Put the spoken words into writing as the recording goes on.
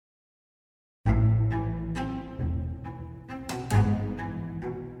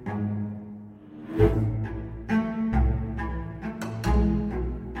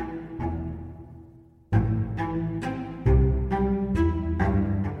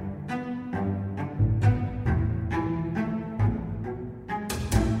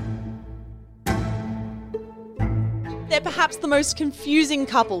they're perhaps the most confusing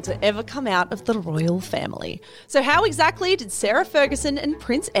couple to ever come out of the royal family. So how exactly did Sarah Ferguson and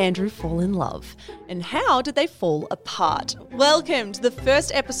Prince Andrew fall in love? And how did they fall apart? Welcome to the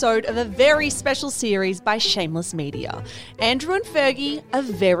first episode of a very special series by Shameless Media. Andrew and Fergie, a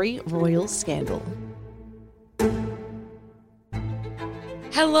very royal scandal.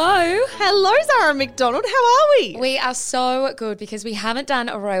 Hello. Hello, Zara McDonald. How are we? We are so good because we haven't done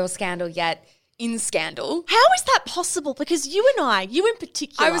a royal scandal yet in Scandal. How is that possible? Because you in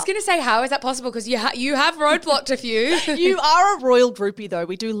particular. I was going to say, how is that possible? Because you have roadblocked a few. You are a royal groupie, though.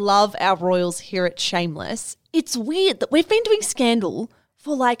 We do love our royals here at Shameless. It's weird that we've been doing Scandal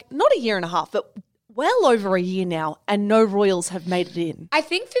for not a year and a half, but well over a year now, and no royals have made it in. I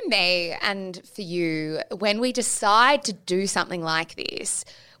think for me and for you, when we decide to do something like this,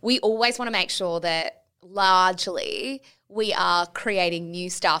 we always want to make sure that largely we are creating new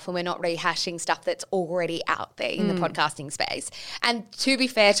stuff and we're not rehashing stuff that's already out there in the podcasting space. And to be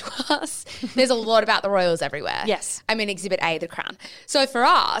fair to us, there's a lot about the royals everywhere. Yes. I mean, Exhibit A, The Crown. So for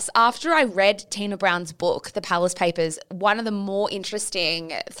us, after I read Tina Brown's book, The Palace Papers, one of the more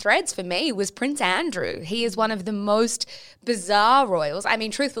interesting threads for me was Prince Andrew. He is one of the most bizarre royals. I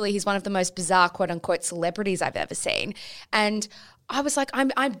mean, truthfully, he's one of the most bizarre, quote unquote, celebrities I've ever seen. And I was like,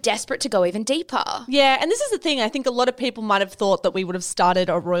 I'm desperate to go even deeper. Yeah, and this is the thing. I think a lot of people might have thought that we would have started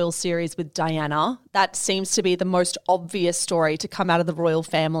a royal series with Diana. That seems to be the most obvious story to come out of the royal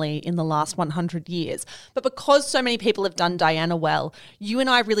family in the last 100 years. But because so many people have done Diana well, you and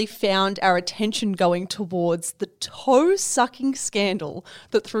I really found our attention going towards the toe-sucking scandal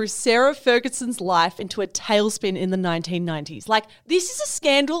that threw Sarah Ferguson's life into a tailspin in the 1990s. This is a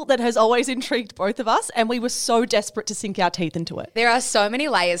scandal that has always intrigued both of us, and we were so desperate to sink our teeth into it. There are so many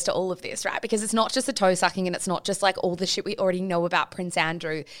layers to all of this, right? Because it's not just the toe sucking and it's not just all the shit we already know about Prince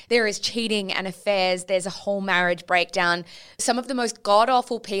Andrew. There is cheating and affairs. There's a whole marriage breakdown. Some of the most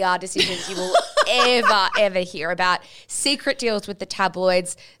god-awful PR decisions you will ever hear about. Secret deals with the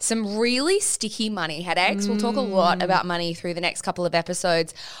tabloids. Some really sticky money headaches. We'll talk a lot about money through the next couple of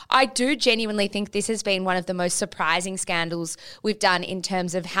episodes. I do genuinely think this has been one of the most surprising scandals we've done in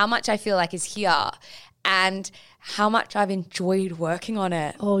terms of how much I feel like is here and how much I've enjoyed working on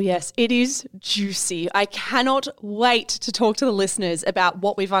it. Oh, yes. It is juicy. I cannot wait to talk to the listeners about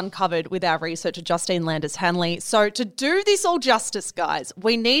what we've uncovered with our researcher, Justine Landis-Hanley. So to do this all justice, guys,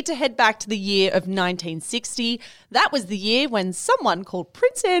 we need to head back to the year of 1960. That was the year when someone called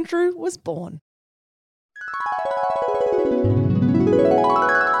Prince Andrew was born.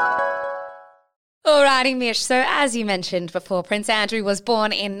 Alrighty, Mish. So as you mentioned before, Prince Andrew was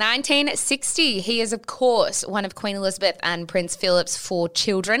born in 1960. He is, of course, one of Queen Elizabeth and Prince Philip's 4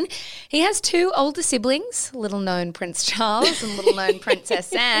 children. He has 2 older siblings, little-known Prince Charles and little-known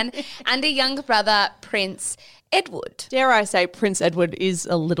Princess Anne, and a younger brother, Prince Edward. Dare I say Prince Edward is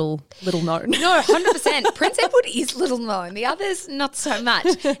a little known. No, 100%. Prince Edward is little known. The others, not so much.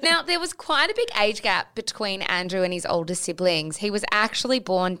 Now, there was quite a big age gap between Andrew and his older siblings. He was actually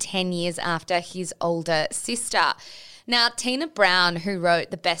born 10 years after his older sister. Now, Tina Brown, who wrote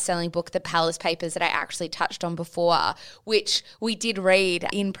the best-selling book, The Palace Papers, that I actually touched on before, which we did read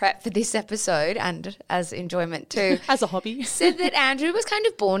in prep for this episode and as enjoyment too. As a hobby. Said that Andrew was kind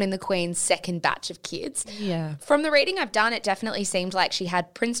of born in the Queen's second batch of kids. Yeah. From the reading I've done, it definitely seemed like she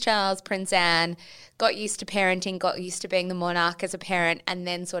had Prince Charles, Prince Anne, got used to parenting, got used to being the monarch as a parent, and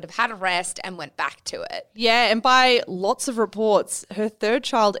then sort of had a rest and went back to it. Yeah, and by lots of reports, her third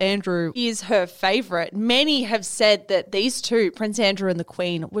child, Andrew, is her favourite. Many have said that these two, Prince Andrew and the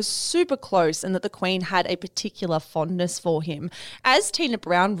Queen, were super close and that the Queen had a particular fondness for him. As Tina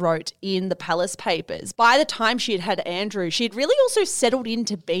Brown wrote in the Palace Papers, by the time she had Andrew, she had really also settled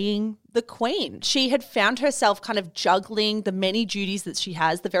into being the Queen. She had found herself kind of juggling the many duties that she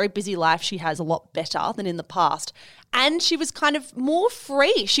has, the very busy life she has, a lot better than in the past. And she was kind of more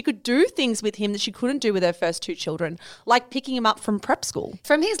free. She could do things with him that she couldn't do with her first 2 children, like picking him up from prep school.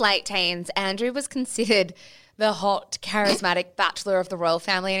 From his late teens, Andrew was considered the hot, charismatic bachelor of the royal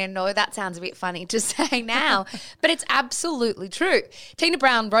family. And I know that sounds a bit funny to say now, but it's absolutely true. Tina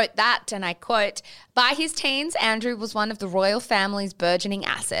Brown wrote that, and I quote, "By his teens, Andrew was one of the royal family's burgeoning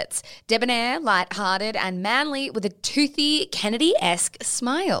assets. Debonair, light-hearted and manly with a toothy, Kennedy-esque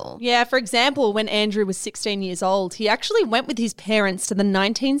smile." Yeah, for example, when Andrew was 16 years old, he actually went with his parents to the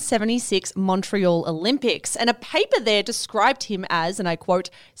 1976 Montreal Olympics, and a paper there described him as, and I quote,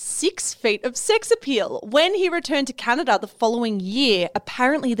 6 feet of sex appeal. When he returned to Canada the following year,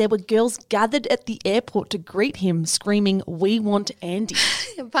 apparently there were girls gathered at the airport to greet him, screaming, "We want Andy."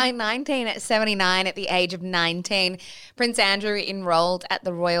 By 1979, at the age of 19, Prince Andrew enrolled at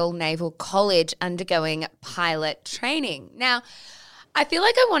the Royal Naval College undergoing pilot training. Now, I feel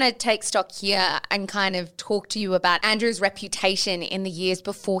like I want to take stock here and kind of talk to you about Andrew's reputation in the years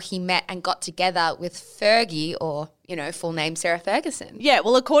before he met and got together with Fergie, or, full name Sarah Ferguson. Yeah,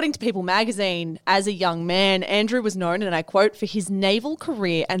 well, according to People magazine, as a young man, Andrew was known, and I quote, for his naval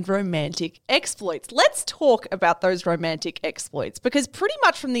career and romantic exploits. Let's talk about those romantic exploits, because pretty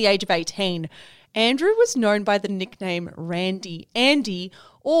much from the age of 18, Andrew was known by the nickname Randy Andy,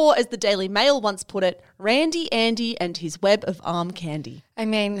 or as the Daily Mail once put it, Randy Andy and his web of arm candy. I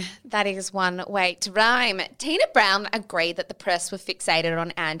mean, that is one way to rhyme. Tina Brown agreed that the press were fixated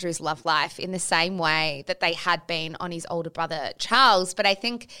on Andrew's love life in the same way that they had been on his older brother Charles. But I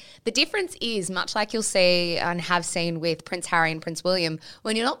think the difference is, much like you'll see and have seen with Prince Harry and Prince William,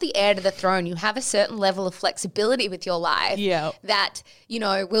 when you're not the heir to the throne, you have a certain level of flexibility with your life that,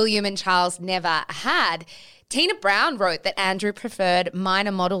 William and Charles never had. Tina Brown wrote that Andrew preferred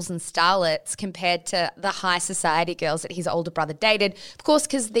minor models and starlets compared to the high society girls that his older brother dated, of course,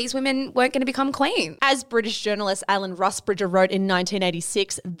 because these women weren't going to become queen. As British journalist Alan Rusbridger wrote in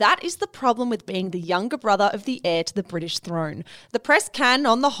 1986, that is the problem with being the younger brother of the heir to the British throne. The press can,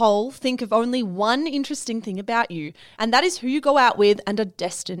 on the whole, think of only one interesting thing about you, and that is who you go out with and are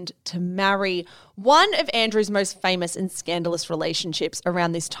destined to marry. One of Andrew's most famous and scandalous relationships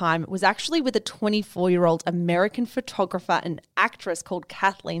around this time was actually with a 24-year-old American photographer and actress called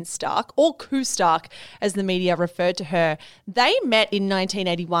Kathleen Stark, or Koo Stark, as the media referred to her. They met in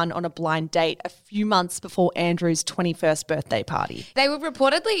 1981 on a blind date a few months before Andrew's 21st birthday party. They were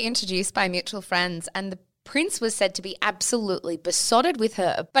reportedly introduced by mutual friends, and the Prince was said to be absolutely besotted with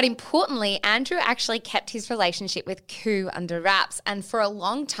her. But importantly, Andrew actually kept his relationship with Koo under wraps. And for a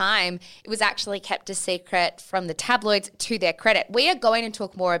long time, it was actually kept a secret from the tabloids, to their credit. We are going to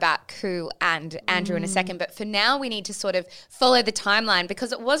talk more about Koo and Andrew in a second. But for now, we need to sort of follow the timeline,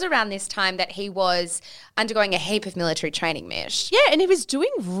 because it was around this time that he was undergoing a heap of military training, Mish. Yeah, and he was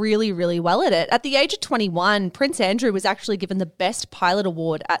doing really, really well at it. At the age of 21, Prince Andrew was actually given the Best Pilot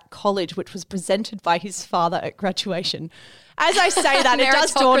Award at college, which was presented by his father at graduation. As I say that, it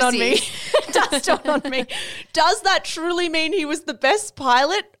does dawn on me. It does dawn on me. Does that truly mean he was the best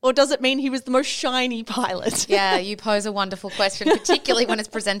pilot, or does it mean he was the most shiny pilot? Yeah, you pose a wonderful question, particularly when it's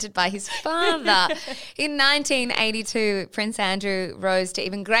presented by his father. In 1982, Prince Andrew rose to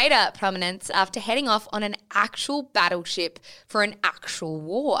even greater prominence after heading off on an actual battleship for an actual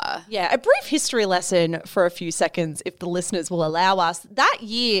war. Yeah, a brief history lesson for a few seconds, if the listeners will allow us. That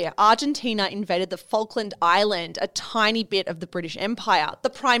year, Argentina invaded the Falkland Island, a tiny bit of the British Empire. The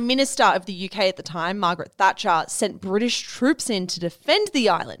Prime Minister of the UK at the time, Margaret Thatcher, sent British troops in to defend the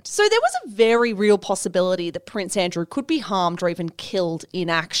island. So there was a very real possibility that Prince Andrew could be harmed or even killed in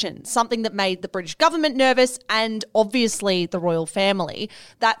action, something that made the British government nervous and obviously the royal family.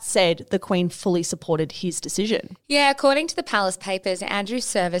 That said, the Queen fully supported his decision. Yeah, according to the Palace Papers, Andrew's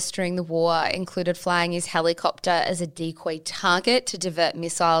service during the war included flying his helicopter as a decoy target to divert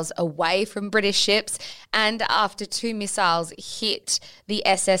missiles away from British ships, and after 2 missiles hit the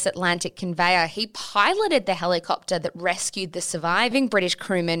SS Atlantic conveyor, he piloted the helicopter that rescued the surviving British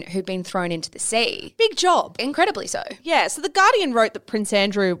crewmen who'd been thrown into the sea. Big job. Incredibly so. Yeah, so The Guardian wrote that Prince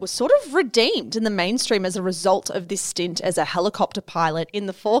Andrew was sort of redeemed in the mainstream as a result of this stint as a helicopter pilot in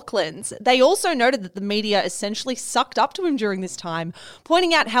the Falklands. They also noted that the media essentially sucked up to him during this time,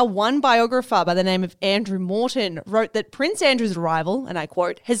 pointing out how one biographer by the name of Andrew Morton wrote that Prince Andrew's arrival, and I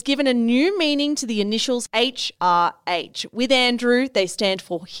quote, has given a new meaning to the initials HRH. With Andrew, they stand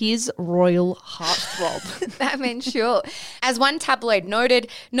for his royal heartthrob. I mean, sure. As one tabloid noted,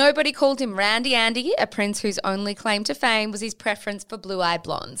 nobody called him Randy Andy, a prince whose only claim to fame was his preference for blue-eyed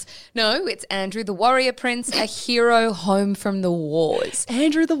blondes. No, it's Andrew the Warrior Prince, a hero home from the wars.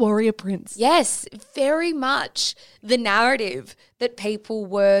 Andrew the Warrior Prince. Yes, very much the narrative that people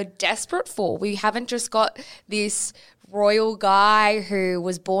were desperate for. We haven't just got this royal guy who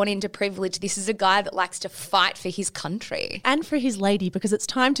was born into privilege. This is a guy that likes to fight for his country. And for his lady, because it's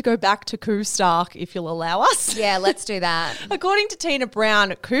time to go back to Koo Stark, if you'll allow us. Yeah, let's do that. According to Tina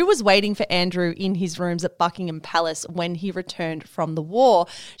Brown, Koo was waiting for Andrew in his rooms at Buckingham Palace when he returned from the war.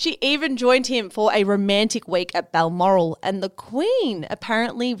 She even joined him for a romantic week at Balmoral, and the Queen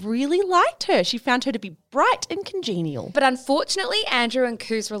apparently really liked her. She found her to be bright and congenial. But unfortunately, Andrew and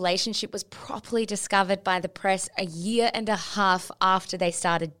Koo's relationship was properly discovered by the press a year and a half after they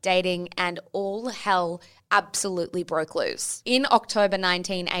started dating, and all hell absolutely broke loose. In October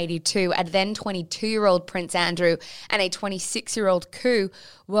 1982, a then 22-year-old Prince Andrew and a 26-year-old Koo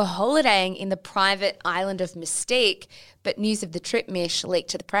were holidaying in the private island of Mystique, but news of the trip, Mish,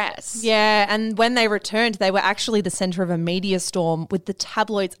 leaked to the press. Yeah, and when they returned, they were actually the centre of a media storm, with the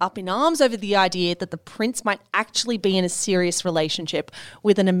tabloids up in arms over the idea that the prince might actually be in a serious relationship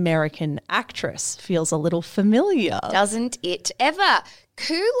with an American actress. Feels a little familiar. Doesn't it ever?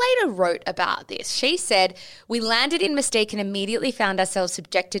 Koo later wrote about this. She said, "We landed in Mystique and immediately found ourselves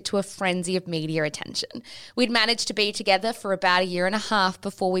subjected to a frenzy of media attention. We'd managed to be together for about a year and a half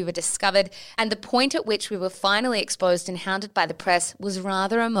before we were discovered, and the point at which we were finally exposed and hounded by the press was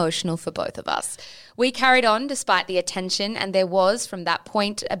rather emotional for both of us. We carried on despite the attention, and there was, from that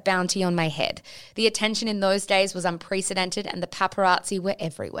point, a bounty on my head. The attention in those days was unprecedented, and the paparazzi were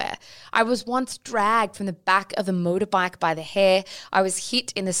everywhere. I was once dragged from the back of a motorbike by the hair. I was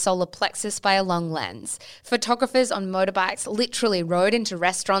hit in the solar plexus by a long lens. Photographers on motorbikes literally rode into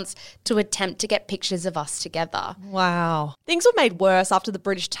restaurants to attempt to get pictures of us together." Wow. Things were made worse after the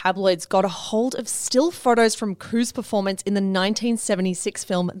British tabloids got a hold of still photos from Koo's performance in the 1976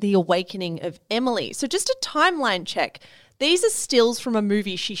 film The Awakening of Emily. So just a timeline check. These are stills from a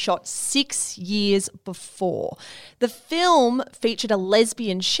movie she shot 6 years before. The film featured a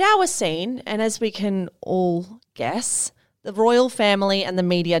lesbian shower scene, and as we can all guess, the royal family and the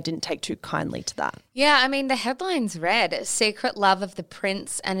media didn't take too kindly to that. Yeah, I mean, the headlines read, "Secret love of the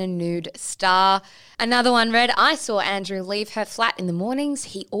prince and a nude star." Another one read, "I saw Andrew leave her flat in the mornings.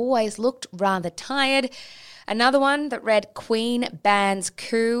 He always looked rather tired." Another one that read, "Queen bans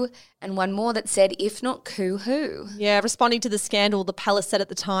Koo," and one more that said, "If not Koo, who?" Yeah, responding to the scandal, the palace said at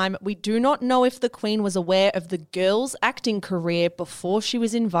the time, "We do not know if the Queen was aware of the girl's acting career before she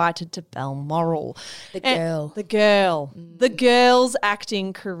was invited to Balmoral." The girl. The girl's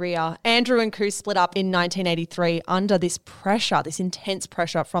acting career. Andrew and Koo split up in 1983 under this pressure, this intense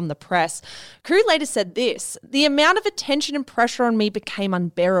pressure from the press. Koo later said this, "The amount of attention and pressure on me became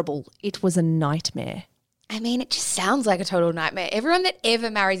unbearable. It was a nightmare." I mean, it just sounds like a total nightmare. Everyone that ever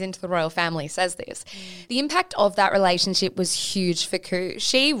marries into the royal family says this. The impact of that relationship was huge for Koo.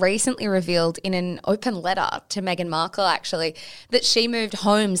 She recently revealed in an open letter to Meghan Markle, actually, that she moved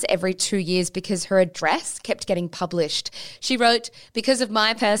homes every 2 years because her address kept getting published. She wrote, "Because of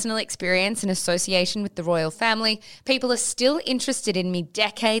my personal experience and association with the royal family, people are still interested in me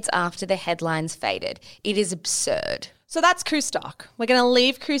decades after the headlines faded. It is absurd." So that's Koo Stark. We're going to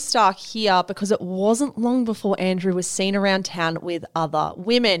leave Koo Stark here because it wasn't long before Andrew was seen around town with other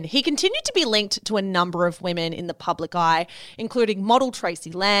women. He continued to be linked to a number of women in the public eye, including model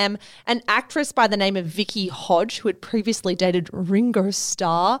Tracy Lamb, an actress by the name of Vicky Hodge, who had previously dated Ringo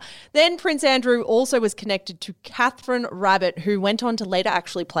Starr. Then Prince Andrew also was connected to Catherine Rabbit, who went on to later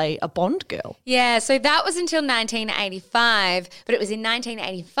actually play a Bond girl. Yeah, so that was until 1985, but it was in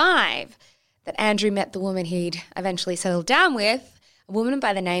 1985 that Andrew met the woman he'd eventually settled down with, a woman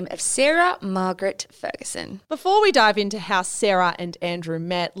by the name of Sarah Margaret Ferguson. Before we dive into how Sarah and Andrew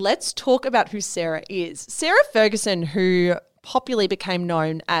met, let's talk about who Sarah is. Sarah Ferguson, who popularly became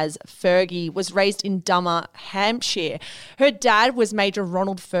known as Fergie, was raised in Dummer, Hampshire. Her dad was Major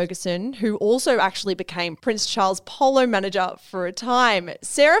Ronald Ferguson, who also actually became Prince Charles' polo manager for a time.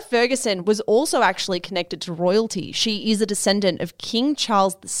 Sarah Ferguson was also actually connected to royalty. She is a descendant of King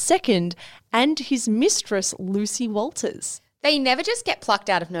Charles II and his mistress, Lucy Walters. They never just get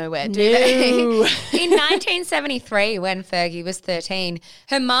plucked out of nowhere, do they? In 1973, when Fergie was 13,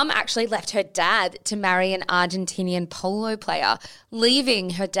 her mum actually left her dad to marry an Argentinian polo player,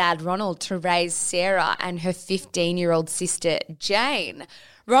 leaving her dad Ronald to raise Sarah and her 15-year-old sister Jane.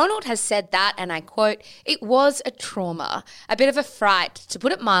 Ronald has said that, and I quote, "It was a trauma, a bit of a fright, to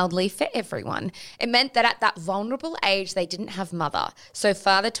put it mildly, for everyone. It meant that at that vulnerable age, they didn't have mother, so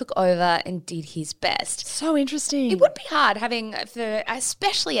father took over and did his best." So interesting. It would be hard having,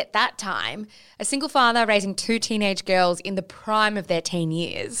 especially at that time, a single father raising two teenage girls in the prime of their teen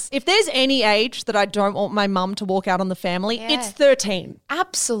years. If there's any age that I don't want my mum to walk out on the family, it's 13.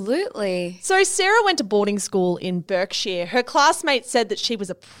 Absolutely. So Sarah went to boarding school in Berkshire. Her classmates said that she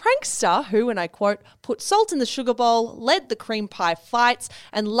was a prankster who, and I quote, "put salt in the sugar bowl, led the cream pie fights,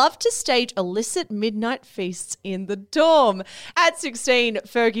 and loved to stage illicit midnight feasts in the dorm." At 16,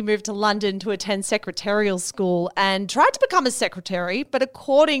 Fergie moved to London to attend secretarial school and tried to become a secretary, but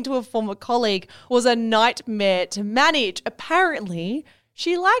according to a former colleague, was a nightmare to manage. Apparently,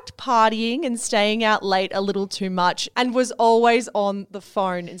 She liked partying and staying out late a little too much and was always on the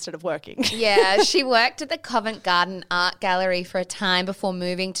phone instead of working. Yeah, she worked at the Covent Garden Art Gallery for a time before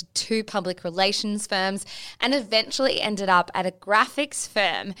moving to 2 public relations firms and eventually ended up at a graphics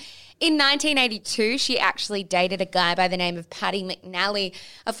firm. In 1982, she actually dated a guy by the name of Paddy McNally,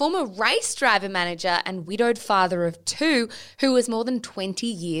 a former race driver manager and widowed father of 2 who was more than 20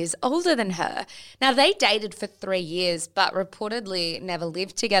 years older than her. Now, they dated for 3 years, but reportedly never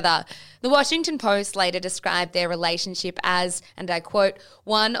lived together. The Washington Post later described their relationship as, and I quote,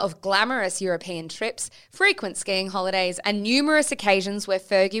 one of glamorous European trips, frequent skiing holidays, and numerous occasions where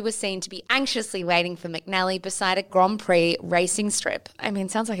Fergie was seen to be anxiously waiting for McNally beside a Grand Prix racing strip. I mean,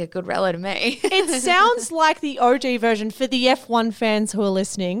 sounds like a good to me. It sounds like the OG version for the F1 fans who are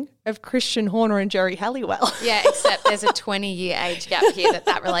listening of Christian Horner and Jerry Halliwell. Yeah, except there's a 20-year age gap here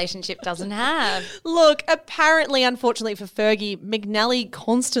that relationship doesn't have. Look, apparently, unfortunately for Fergie, McNally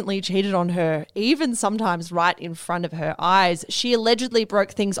constantly cheated on her, even sometimes right in front of her eyes. She allegedly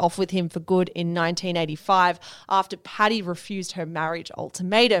broke things off with him for good in 1985 after Paddy refused her marriage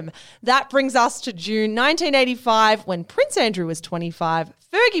ultimatum. That brings us to June 1985 when Prince Andrew was 25,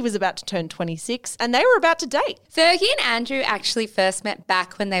 Fergie was about to turn 26, and they were about to date. Fergie and Andrew actually first met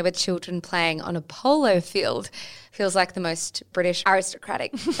back when they were children playing on a polo field. Feels like the most British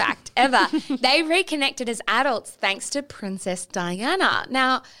aristocratic fact ever. They reconnected as adults thanks to Princess Diana.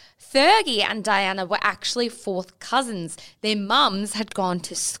 Now, Fergie and Diana were actually 4th cousins. Their mums had gone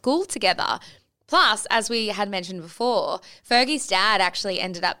to school together. Plus, as we had mentioned before, Fergie's dad actually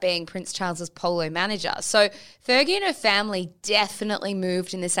ended up being Prince Charles's polo manager. So Fergie and her family definitely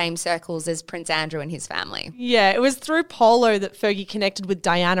moved in the same circles as Prince Andrew and his family. Yeah, it was through polo that Fergie connected with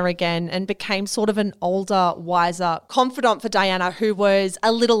Diana again and became sort of an older, wiser confidant for Diana, who was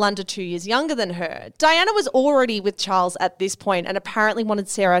a little under 2 years younger than her. Diana was already with Charles at this point and apparently wanted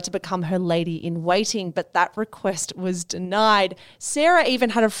Sarah to become her lady in waiting, but that request was denied. Sarah even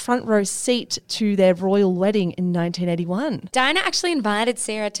had a front row seat to their royal wedding in 1981. Diana actually invited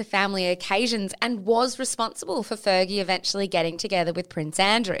Sarah to family occasions and was responsible for Fergie eventually getting together with Prince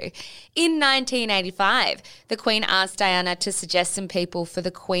Andrew. In 1985, the Queen asked Diana to suggest some people for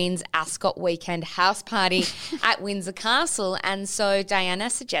the Queen's Ascot weekend house party at Windsor Castle, and so Diana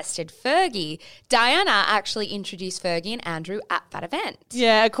suggested Fergie. Diana actually introduced Fergie and Andrew at that event.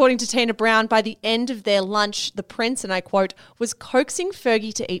 Yeah, according to Tina Brown, by the end of their lunch, the Prince, and I quote, was coaxing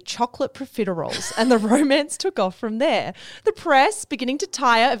Fergie to eat chocolate profiteroles, and the romance took off from there. The press, beginning to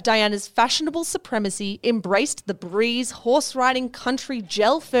tire of Diana's fashionable supremacy, embraced the breeze, horse-riding country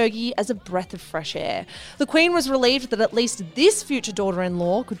gel Fergie as a breath of fresh air. The Queen was relieved that at least this future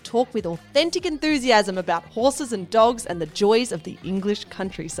daughter-in-law could talk with authentic enthusiasm about horses and dogs and the joys of the English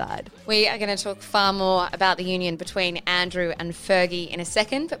countryside. We are going to talk far more about the union between Andrew and Fergie in a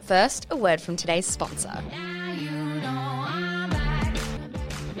second, but first, a word from today's sponsor.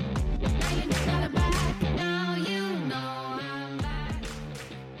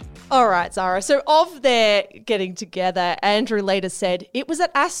 All right, Zara. So of their getting together, Andrew later said, it was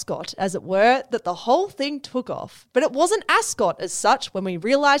at Ascot, as it were, that the whole thing took off. But it wasn't Ascot as such when we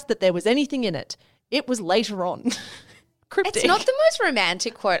realised that there was anything in it. It was later on. Cryptic. It's not the most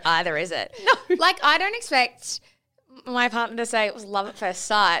romantic quote either, is it? No. Like, I don't expect my partner to say it was love at first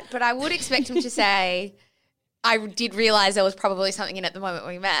sight, but I would expect him to say, I did realise there was probably something in it the moment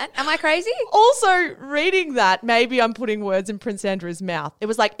we met. Am I crazy? Also, reading that, maybe I'm putting words in Prince Andrew's mouth. It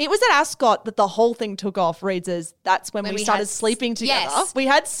was like, it was at Ascot that the whole thing took off, reads as that's when we started sleeping together. Yes. We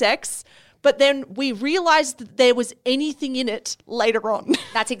had sex, but then we realised that there was anything in it later on.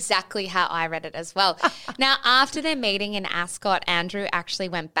 That's exactly how I read it as well. Now, after their meeting in Ascot, Andrew actually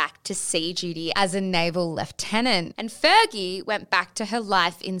went back to sea duty as a naval lieutenant, and Fergie went back to her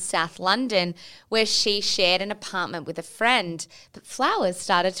life in South London, where she shared an apartment with a friend. But flowers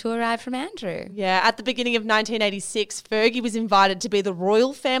started to arrive from Andrew. Yeah, at the beginning of 1986, Fergie was invited to be the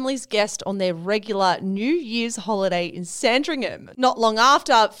royal family's guest on their regular New Year's holiday in Sandringham. Not long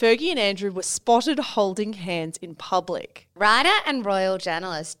after, Fergie and Andrew were spotted holding hands in public. Writer and royal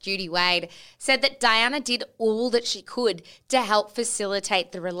journalist Judy Wade said that Diana did all that she could to help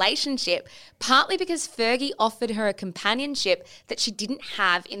facilitate the relationship, partly because Fergie offered her a companionship that she didn't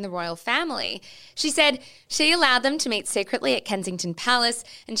have in the royal family. She said she allowed them to meet secretly at Kensington Palace,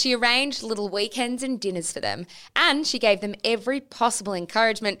 and she arranged little weekends and dinners for them. And she gave them every possible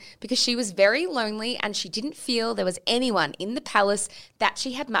encouragement because she was very lonely and she didn't feel there was anyone in the palace that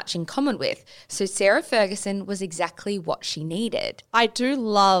she had much in common with. So Sarah Ferguson was exactly what she needed. I do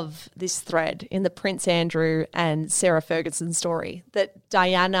love this thread in the Prince Andrew and Sarah Ferguson story that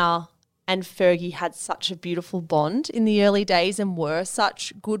Diana and Fergie had such a beautiful bond in the early days and were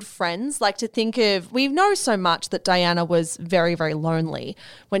such good friends. Like, to think of, we know so much that Diana was very, very lonely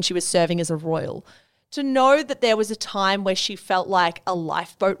when she was serving as a royal. To know that there was a time where she felt like a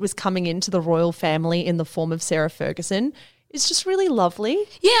lifeboat was coming into the royal family in the form of Sarah Ferguson is just really lovely.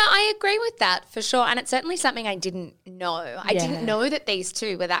 Yeah, I agree with that for sure. And it's certainly something I didn't know. I didn't know that these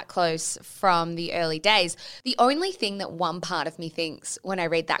two were that close from the early days. The only thing that one part of me thinks when I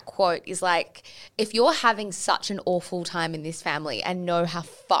read that quote is like, if you're having such an awful time in this family and know how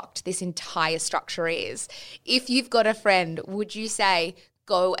fucked this entire structure is, if you've got a friend, would you say,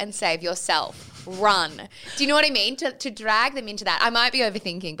 go and save yourself, run? Do you know what I mean? To drag them into that. I might be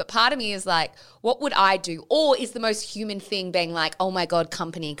overthinking, but part of me is like, what would I do? Or is the most human thing being like, oh my God,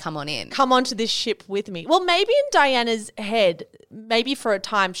 company, come on in. Come onto this ship with me. Well, maybe in Diana's head, maybe for a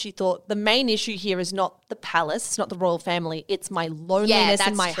time she thought the main issue here is not the palace, it's not the royal family, it's my loneliness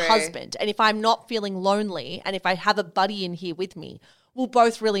and my husband. And if I'm not feeling lonely and if I have a buddy in here with me, we'll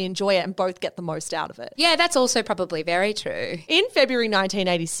both really enjoy it and both get the most out of it. Yeah, that's also probably very true. In February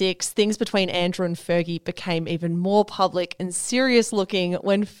 1986, things between Andrew and Fergie became even more public and serious looking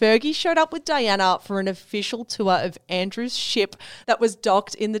when Fergie showed up with Diana for an official tour of Andrew's ship that was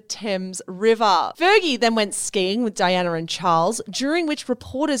docked in the Thames River. Fergie then went skiing with Diana and Charles, during which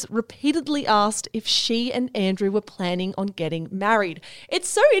reporters repeatedly asked if she and Andrew were planning on getting married. It's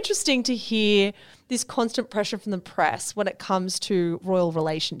so interesting to hear this constant pressure from the press when it comes to royal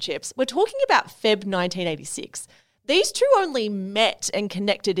relationships. We're talking about Feb 1986. These two only met and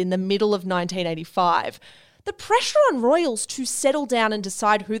connected in the middle of 1985. The pressure on royals to settle down and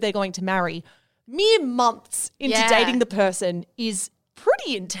decide who they're going to marry mere months into dating the person is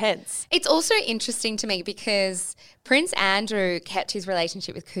pretty intense. It's also interesting to me because Prince Andrew kept his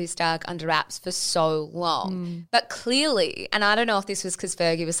relationship with Kustak under wraps for so long. But clearly, and I don't know if this was because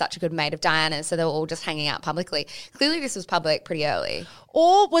Fergie was such a good mate of Diana's, so they were all just hanging out publicly. Clearly this was public pretty early.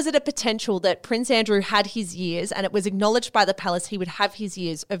 Or was it a potential that Prince Andrew had his years and it was acknowledged by the palace he would have his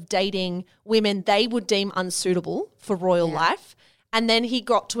years of dating women they would deem unsuitable for royal life? And then he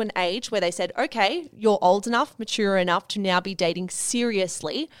got to an age where they said, okay, you're old enough, mature enough to now be dating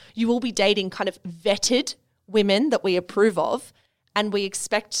seriously. You will be dating kind of vetted women that we approve of, and we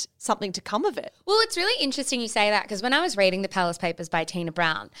expect something to come of it. Well, it's really interesting you say that because when I was reading the Palace Papers by Tina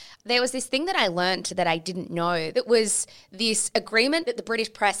Brown, there was this thing that I learned that I didn't know, that was this agreement that the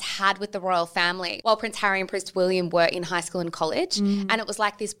British press had with the royal family while Prince Harry and Prince William were in high school and college. And it was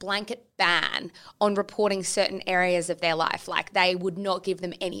like this blanket ban on reporting certain areas of their life. Like they would not give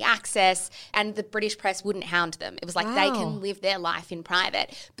them any access and the British press wouldn't hound them. It was like they can live their life in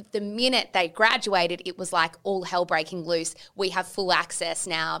private. But the minute they graduated, it was like all hell breaking loose. We have full access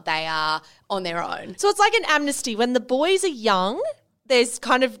now. They are on their own. So it's like an amnesty. When the boys are young, there's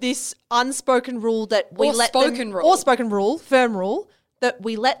kind of this unspoken rule that we or let spoken them, rule. or spoken rule, firm rule, that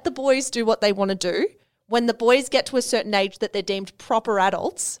we let the boys do what they want to do. When the boys get to a certain age that they're deemed proper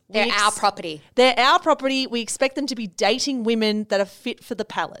adults, they're our property. They're our property. We expect them to be dating women that are fit for the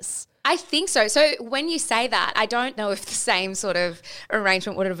palace. I think so. So when you say that, I don't know if the same sort of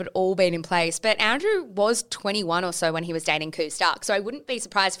arrangement would have at all been in place, but Andrew was 21 or so when he was dating Kustak, so I wouldn't be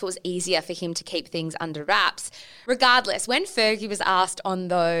surprised if it was easier for him to keep things under wraps. Regardless, when Fergie was asked on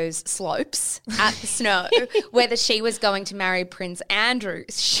those slopes at the Snow whether she was going to marry Prince Andrew,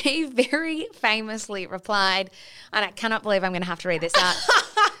 she very famously replied, and I cannot believe I'm going to have to read this out,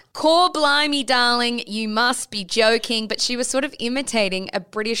 "Core blimey, darling, you must be joking," but she was sort of imitating a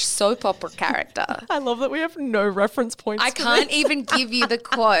British soap opera character. I love that we have no reference points. I can't even give you the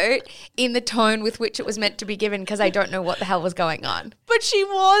quote in the tone with which it was meant to be given because I don't know what the hell was going on. But she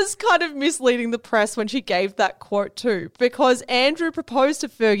was kind of misleading the press when she gave that quote too, because Andrew proposed to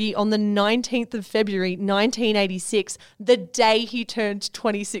Fergie on the 19th of February 1986, the day he turned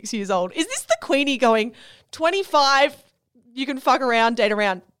 26 years old. Is this the Queenie going, 25, you can fuck around, date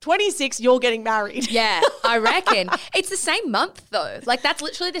around, 26, you're getting married? Yeah, I reckon. It's the same month though. Like that's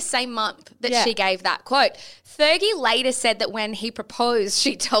literally the same month that she gave that quote. Fergie later said that when he proposed,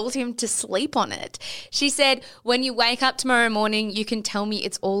 she told him to sleep on it. She said, "When you wake up tomorrow morning, you can tell me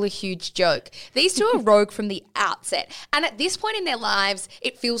it's all a huge joke." These two are rogue from the outset. And at this point in their lives,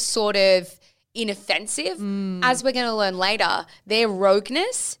 it feels sort of inoffensive. As we're going to learn later, their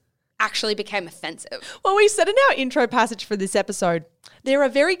rogueness actually became offensive. Well, we said in our intro passage for this episode, they're a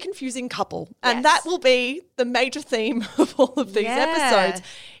very confusing couple, and that will be the major theme of all of these episodes.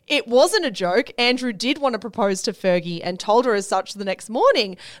 It wasn't a joke. Andrew did want to propose to Fergie and told her as such the next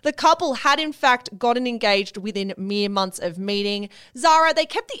morning. The couple had in fact gotten engaged within mere months of meeting. Zara, they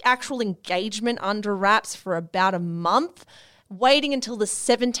kept the actual engagement under wraps for about a month. waiting until the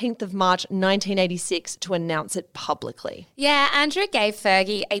 17th of March 1986 to announce it publicly. Yeah, Andrew gave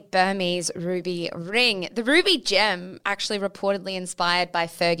Fergie a Burmese ruby ring. The ruby gem, actually reportedly inspired by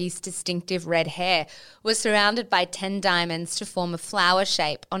Fergie's distinctive red hair, was surrounded by 10 diamonds to form a flower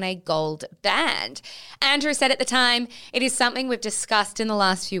shape on a gold band. Andrew said at the time, "It is something we've discussed in the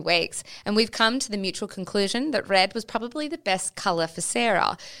last few weeks, and we've come to the mutual conclusion that red was probably the best colour for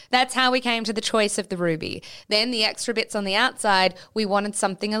Sarah. That's how we came to the choice of the ruby. Then the extra bits on the outside, we wanted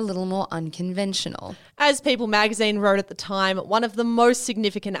something a little more unconventional." As People magazine wrote at the time, one of the most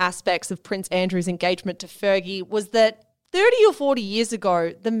significant aspects of Prince Andrew's engagement to Fergie was that 30 or 40 years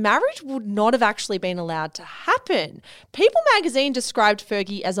ago, the marriage would not have actually been allowed to happen. People magazine described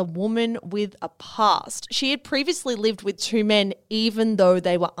Fergie as a woman with a past. She had previously lived with two men even though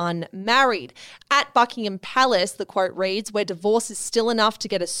they were unmarried. At Buckingham Palace, the quote reads, "Where divorce is still enough to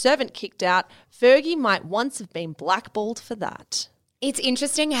get a servant kicked out, Fergie might once have been blackballed for that." It's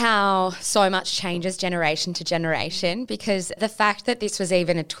interesting how so much changes generation to generation, because the fact that this was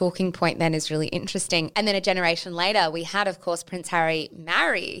even a talking point then is really interesting. And then a generation later, we had, of course, Prince Harry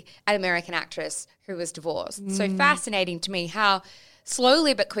marry an American actress who was divorced. So fascinating to me how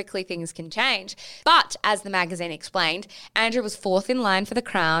slowly but quickly things can change. But as the magazine explained, Andrew was fourth in line for the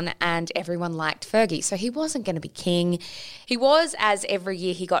crown and everyone liked Fergie. So he wasn't going to be king. He was, as every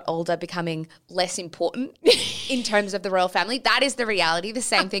year he got older, becoming less important in terms of the royal family. That is the reality. The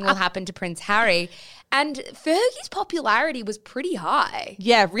same thing will happen to Prince Harry. And Fergie's popularity was pretty high.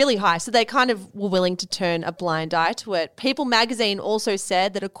 Yeah, really high. So they kind of were willing to turn a blind eye to it. People magazine also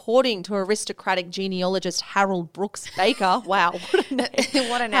said that according to aristocratic genealogist Harold Brooks Baker, wow, what a name.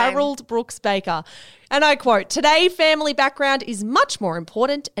 What a name. Harold Brooks Baker. And I quote, "Today, family background is much more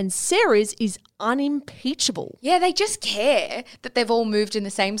important and Sarah's is unimpeachable." Yeah, they just care that they've all moved in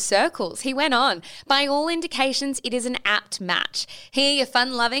the same circles. He went on, "By all indications, it is an apt match. He, a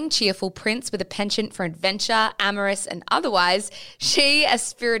fun-loving, cheerful prince with a penchant for adventure, amorous and otherwise. She, a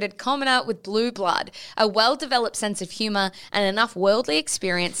spirited commoner with blue blood, a well-developed sense of humour and enough worldly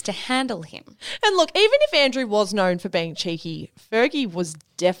experience to handle him." And look, even if Andrew was known for being cheeky, Fergie was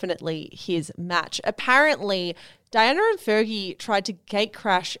definitely his match. Apparently, Diana and Fergie tried to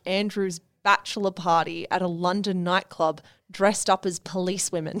gatecrash Andrew's bachelor party at a London nightclub dressed up as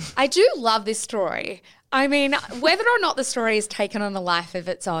policewomen. I do love this story. I mean, whether or not the story is taken on a life of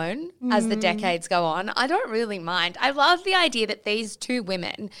its own as the decades go on, I don't really mind. I love the idea that these two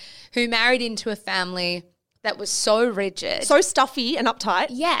women who married into a family that was so rigid. So stuffy and uptight.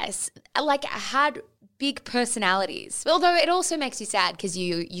 Yes, like had big personalities. Although it also makes you sad because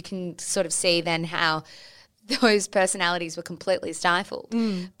you can sort of see then how those personalities were completely stifled.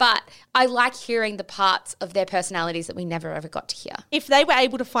 But I like hearing the parts of their personalities that we never ever got to hear. If they were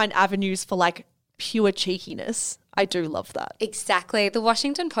able to find avenues for like pure cheekiness, I do love that. Exactly. The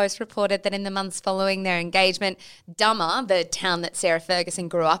Washington Post reported that in the months following their engagement, Dummer, the town that Sarah Ferguson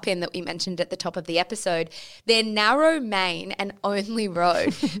grew up in that we mentioned at the top of the episode, their narrow main and only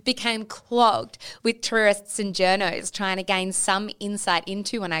road became clogged with tourists and journos trying to gain some insight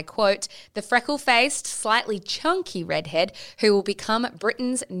into, and I quote, "the freckle-faced, slightly chunky redhead who will become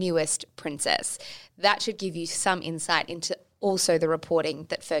Britain's newest princess." That should give you some insight into also the reporting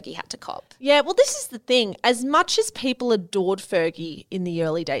that Fergie had to cop. Yeah, well, this is the thing. As much as people adored Fergie in the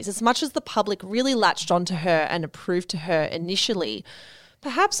early days, as much as the public really latched onto her and approved to her initially,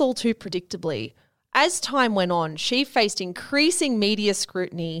 perhaps all too predictably, as time went on, she faced increasing media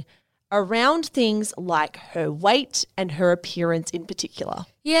scrutiny around things like her weight and her appearance in particular.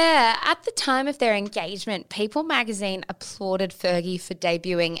 Yeah, at the time of their engagement, People magazine applauded Fergie for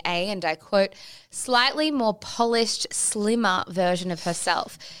debuting a, and I quote, "slightly more polished, slimmer version of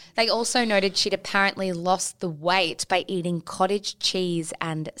herself." They also noted she'd apparently lost the weight by eating cottage cheese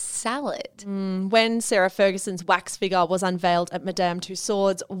and salad. When Sarah Ferguson's wax figure was unveiled at Madame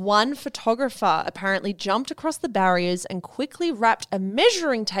Tussauds, one photographer apparently jumped across the barriers and quickly wrapped a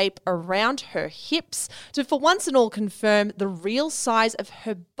measuring tape around her hips to for once and all confirm the real size of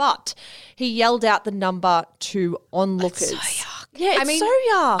her butt. He yelled out the number to onlookers. That's so yuck. Yeah, it's so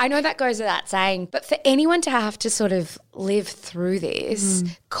yuck. I know that goes without saying, but for anyone to have to sort of live through this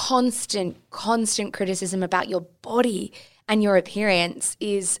constant criticism about your body and your appearance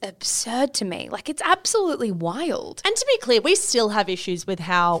is absurd to me. Like, it's absolutely wild. And to be clear, we still have issues with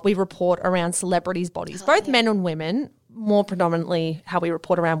how we report around celebrities' bodies, both men and women, more predominantly how we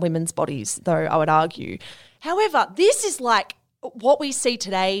report around women's bodies, though I would argue. However, this is like what we see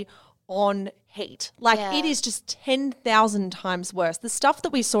today on heat. Like, it is just 10,000 times worse. The stuff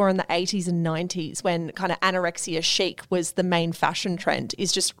that we saw in the 80s and 90s when kind of anorexia chic was the main fashion trend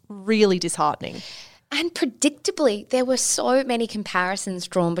is just really disheartening. And predictably, there were so many comparisons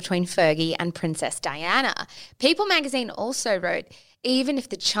drawn between Fergie and Princess Diana. People magazine also wrote, even if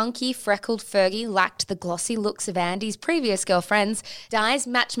the chunky, freckled Fergie lacked the glossy looks of Andy's previous girlfriends, Di's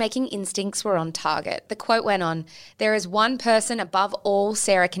matchmaking instincts were on target. The quote went on, "There is one person above all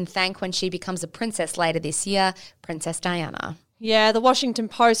Sarah can thank when she becomes a princess later this year, Princess Diana." Yeah, the Washington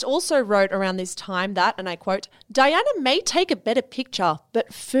Post also wrote around this time that, and I quote, "Diana may take a better picture,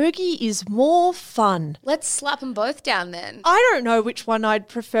 but Fergie is more fun." Let's slap them both down then. I don't know which one I'd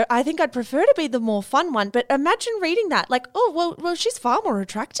prefer. I think I'd prefer to be the more fun one, but imagine reading that. Like, oh, well, she's far more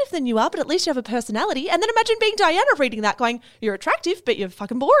attractive than you are, but at least you have a personality. And then imagine being Diana reading that going, you're attractive, but you're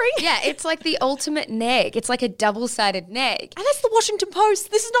fucking boring. Yeah, it's like the ultimate neg. It's like a double-sided neg. And that's the Washington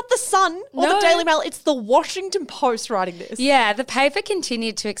Post. This is not the Sun or the Daily Mail. It's the Washington Post writing this. Yeah, the paper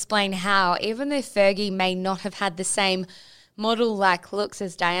continued to explain how, even though Fergie may not have had the same model-like looks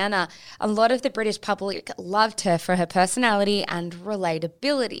as Diana, a lot of the British public loved her for her personality and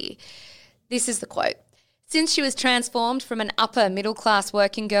relatability. This is the quote. "Since she was transformed from an upper middle-class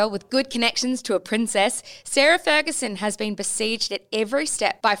working girl with good connections to a princess, Sarah Ferguson has been besieged at every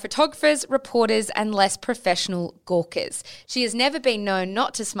step by photographers, reporters and less professional gawkers. She has never been known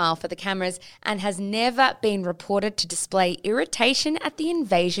not to smile for the cameras and has never been reported to display irritation at the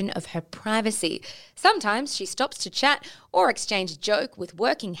invasion of her privacy. Sometimes she stops to chat or exchange a joke with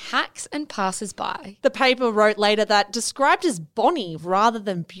working hacks and passers-by." The paper wrote later that, described as bonny rather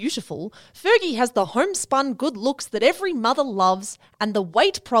than beautiful, Fergie has the homespun good looks that every mother loves and the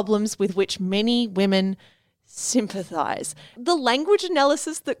weight problems with which many women sympathise. The language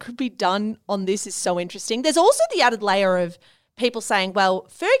analysis that could be done on this is so interesting. There's also the added layer of people saying, well,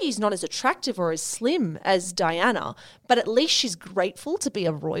 Fergie's not as attractive or as slim as Diana, but at least she's grateful to be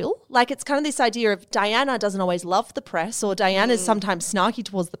a royal. Like, it's kind of this idea of Diana doesn't always love the press, or Diana's sometimes snarky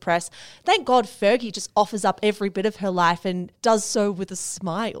towards the press. Thank God Fergie just offers up every bit of her life and does so with a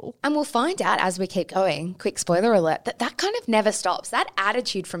smile. And we'll find out as we keep going, quick spoiler alert, that kind of never stops. That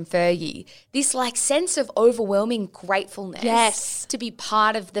attitude from Fergie, this like sense of overwhelming gratefulness Yes. to be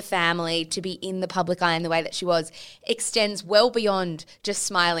part of the family, to be in the public eye in the way that she was, extends well beyond just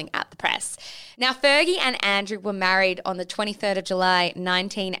smiling at the press. Now, Fergie and Andrew were married on the 23rd of July,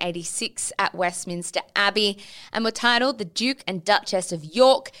 1986 at Westminster Abbey and were titled the Duke and Duchess of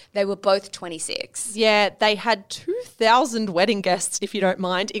York. They were both 26. Yeah, they had 2,000 wedding guests, if you don't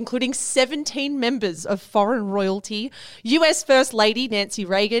mind, including 17 members of foreign royalty, US First Lady Nancy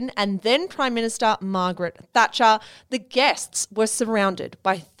Reagan, and then Prime Minister Margaret Thatcher. The guests were surrounded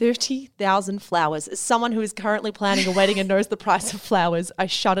by 30,000 flowers. As someone who is currently planning a wedding and knows the price of flowers, I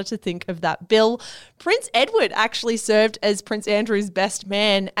shudder to think of that bill. Prince Edward actually served as Prince Andrew's best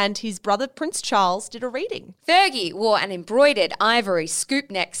man, and his brother Prince Charles did a reading. Fergie wore an embroidered ivory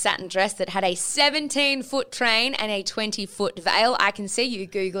scoop neck satin dress that had a 17-foot train and a 20-foot veil. I can see you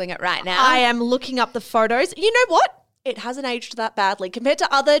Googling it right now. I am looking up the photos. You know what? It hasn't aged that badly. Compared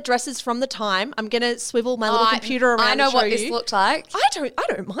to other dresses from the time, I'm going to swivel my little computer around I know and show what this you. looked like. I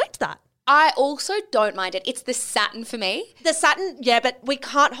don't mind that. I also don't mind it. It's the satin for me. The satin, yeah, but we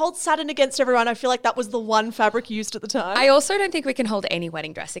can't hold satin against everyone. I feel like that was the one fabric used at the time. I also don't think we can hold any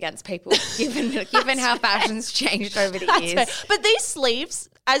wedding dress against people, given how fashion's changed over the years. Fair. But these sleeves,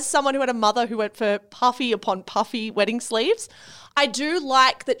 as someone who had a mother who went for puffy upon puffy wedding sleeves, I do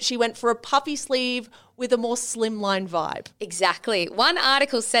like that she went for a puffy sleeve with a more slimline vibe. Exactly. One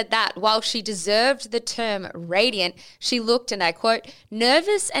article said that while she deserved the term radiant, she looked, and I quote,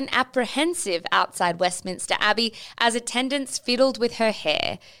 nervous and apprehensive outside Westminster Abbey as attendants fiddled with her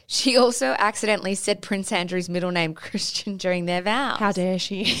hair. She also accidentally said Prince Andrew's middle name Christian during their vows. How dare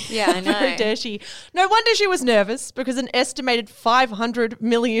she? Yeah, I know. How dare she? No wonder she was nervous, because an estimated 500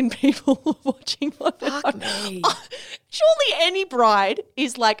 million people were watching on Fuck me. Surely any bride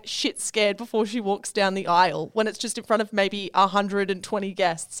is like shit scared before she walks down the aisle when it's just in front of maybe 120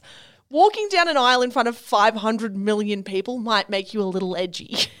 guests. Walking down an aisle in front of 500 million people might make you a little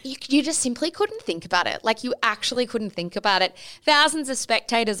edgy. You just simply couldn't think about it. Like, you actually couldn't think about it. Thousands of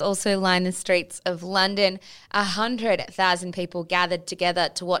spectators also lined the streets of London. 100,000 people gathered together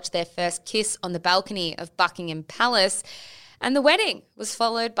to watch their first kiss on the balcony of Buckingham Palace. And the wedding was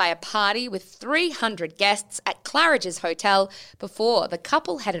followed by a party with 300 guests at Claridge's Hotel before the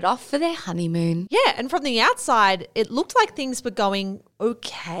couple headed off for their honeymoon. Yeah, and from the outside, it looked like things were going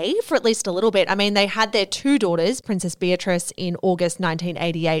okay for at least a little bit. I mean, they had their 2 daughters, Princess Beatrice in August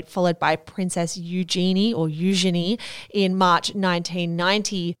 1988, followed by Princess Eugenie in March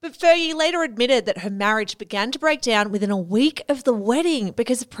 1990. But Fergie later admitted that her marriage began to break down within a week of the wedding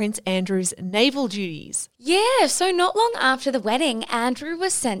because of Prince Andrew's naval duties. Yeah, so not long after the wedding, Andrew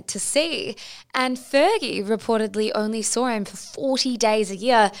was sent to sea, and Fergie reportedly only saw him for 40 days a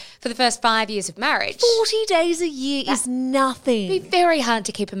year for the first 5 years of marriage. 40 days a year is nothing. It'd be very hard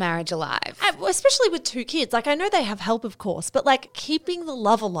to keep a marriage alive. Especially with 2 kids. Like, I know they have help, of course, but like keeping the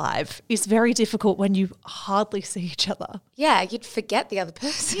love alive is very difficult when you hardly see each other. Yeah, you'd forget the other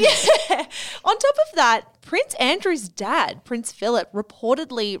person. Yeah. On top of that, Prince Andrew's dad, Prince Philip,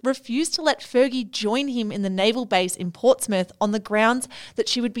 reportedly refused to let Fergie join him in the naval base in Portsmouth on the grounds that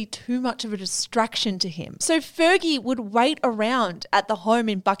she would be too much of a distraction to him. So Fergie would wait around at the home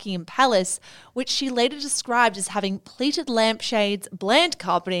in Buckingham Palace, which she later described as having pleated lampshades, bland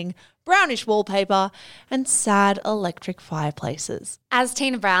carpeting, brownish wallpaper, and sad electric fireplaces. As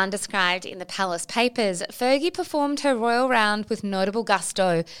Tina Brown described in the Palace Papers, Fergie performed her royal round with notable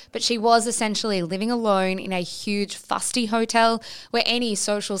gusto, but she was essentially living alone in a huge fusty hotel where any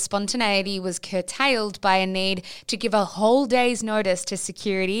social spontaneity was curtailed by a need to give a whole day's notice to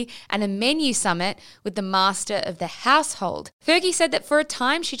security and a menu summit with the master of the household. Fergie said that for a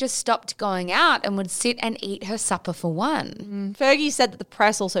time she just stopped going out and would sit and eat her supper for one. Fergie said that the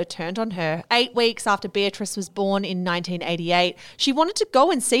press also turned on her. 8 weeks after Beatrice was born in 1988, she wanted to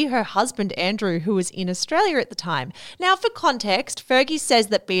go and see her husband Andrew, who was in Australia at the time. Now, for context, Fergie says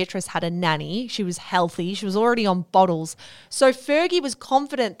that Beatrice had a nanny. She was healthy. She was already on bottles. So Fergie was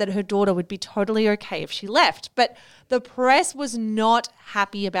confident that her daughter would be totally okay if she left. But the press was not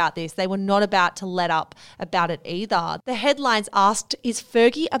happy about this. They were not about to let up about it either. The headlines asked, is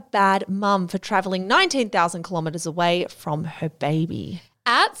Fergie a bad mum for travelling 19,000 kilometres away from her baby?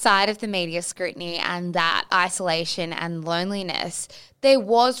 Outside of the media scrutiny and that isolation and loneliness, there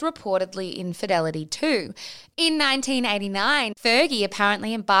was reportedly infidelity too. In 1989, Fergie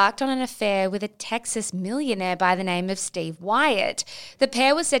apparently embarked on an affair with a Texas millionaire by the name of Steve Wyatt. The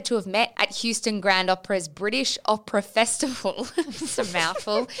pair was said to have met at Houston Grand Opera's British Opera Festival, it's a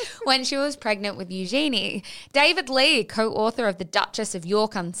mouthful, when she was pregnant with Eugenie. David Lee, co-author of The Duchess of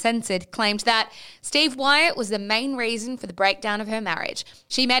York Uncensored, claimed that Steve Wyatt was the main reason for the breakdown of her marriage.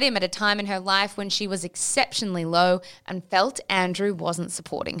 She met him at a time in her life when she was exceptionally low and felt Andrew wasn't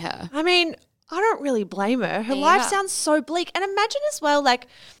supporting her. I mean, I don't really blame her. Her life sounds so bleak. And imagine as well, like,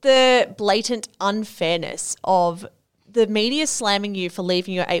 the blatant unfairness of the media slamming you for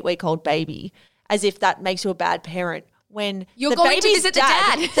leaving your 8-week-old baby as if that makes you a bad parent when you're going to visit the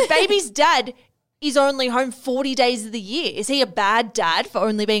dad. The baby's dad is only home 40 days of the year. Is he a bad dad for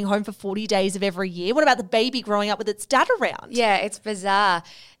only being home for 40 days of every year? What about the baby growing up with its dad around? Yeah, it's bizarre.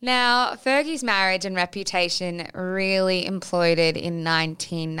 Now, Fergie's marriage and reputation really imploded in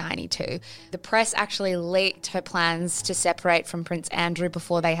 1992. The press actually leaked her plans to separate from Prince Andrew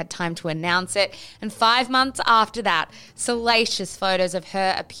before they had time to announce it. And 5 months after that, salacious photos of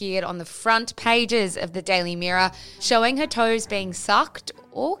her appeared on the front pages of the Daily Mirror, showing her toes being sucked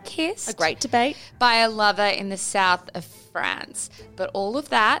or kissed. A great debate. By a lover in the south of France. But all of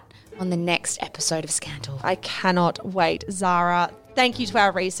that on the next episode of Scandal. I cannot wait. Zara, thank you to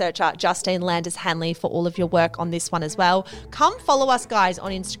our researcher, Justine Landers-Hanley, for all of your work on this one as well. Come follow us, guys,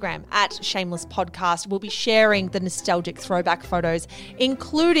 on Instagram at Shameless Podcast. We'll be sharing the nostalgic throwback photos,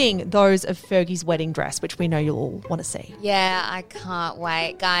 including those of Fergie's wedding dress, which we know you'll all want to see. Yeah, I can't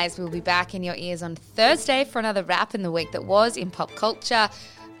wait. Guys, we'll be back in your ears on Thursday for another wrap in the week that was in pop culture,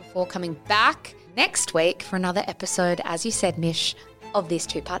 before coming back next week for another episode, as you said, Mish, of this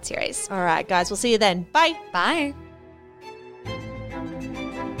 2-part series. All right, guys, we'll see you then. Bye. Bye.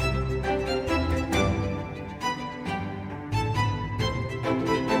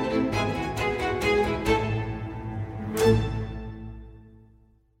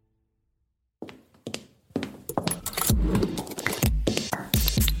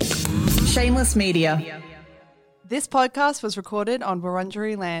 Shameless Media. This podcast was recorded on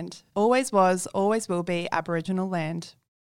Wurundjeri land. Always was, always will be Aboriginal land.